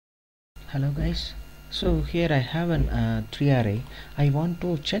Hello guys, so here I have an tree array. I want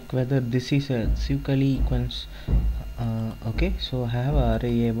to check whether this is a sequentially equals. Okay, so I have a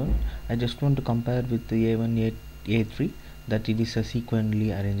array a1. I just want to compare with the a1 a3 that it is a sequentially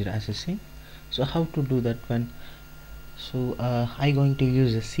arranged as a same. So how to do that one? So I going to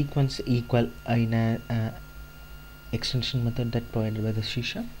use a sequence equal in a extension method that provided by the C#.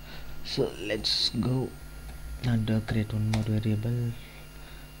 So let's go and create one more variable.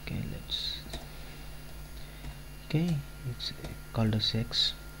 Okay, it's called as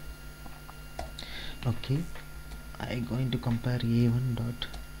x. Okay, I going to compare a1 dot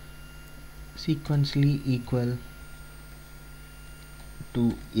sequentially equal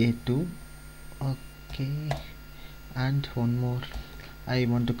to a2. Okay, and one more, I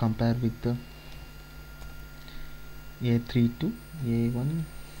want to compare with the a3 to a1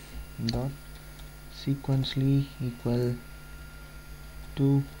 dot sequentially equal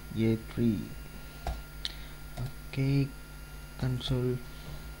to a3. Okay, console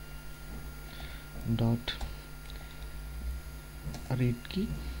dot read key.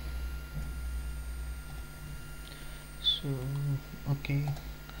 So okay,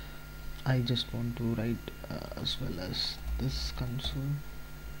 I just want to write as well as this console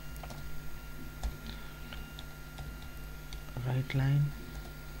right line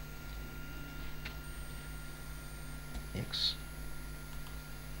x.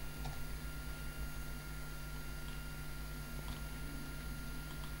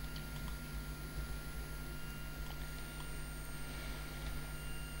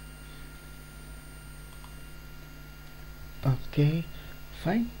 Okay,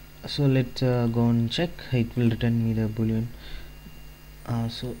 fine. So let's go and check. It will return me the boolean.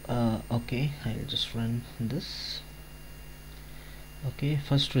 Okay, I'll just run this. Okay,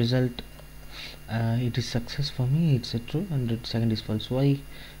 first result, it is success for me, it's a true, and second is false. Why?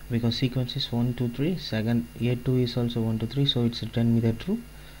 Because sequence is 1 2 3, second a2 is also 1 2 3, so it's return me the true,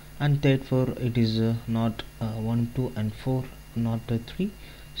 and third 4 it is not 1 2 and 4 not 3,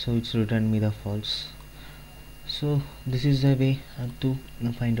 so it's return me the false. So this is a way to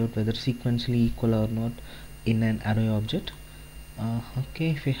find out whether sequentially equal or not in an array object. Okay,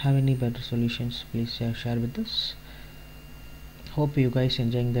 if you have any better solutions, please share with us. Hope you guys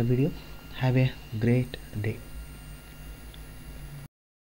enjoying the video. Have a great day.